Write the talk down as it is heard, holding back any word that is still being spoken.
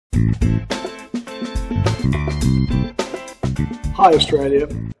Hi Australia,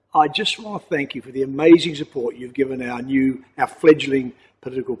 I just want to thank you for the amazing support you've given our fledgling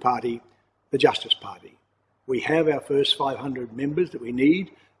political party, the Justice Party. We have our first 500 members that we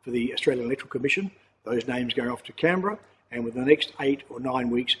need for the Australian Electoral Commission. Those names going off to Canberra, and within the next 8 or 9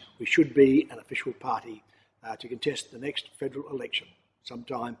 weeks we should be an official party to contest the next federal election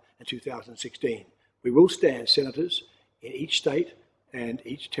sometime in 2016. We will stand senators in each state and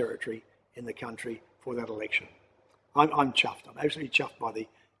each territory in the country for that election. I'm chuffed. I'm absolutely chuffed by the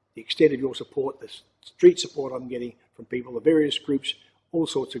extent of your support, the street support I'm getting from people, the various groups, all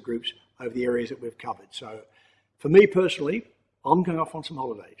sorts of groups over the areas that we've covered. So for me personally, I'm going off on some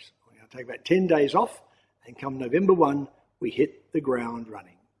holidays. I'm going to take about 10 days off, and come November 1, we hit the ground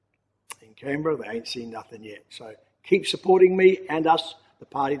running. In Canberra, they ain't seen nothing yet. So keep supporting me and us, the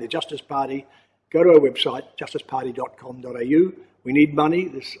party, the Justice Party. Go to our website, justiceparty.com.au. We need money.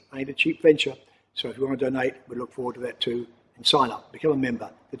 This ain't a cheap venture. So if you want to donate, we look forward to that too. And sign up, become a member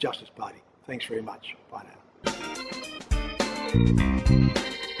of the Justice Party. Thanks very much. Bye now.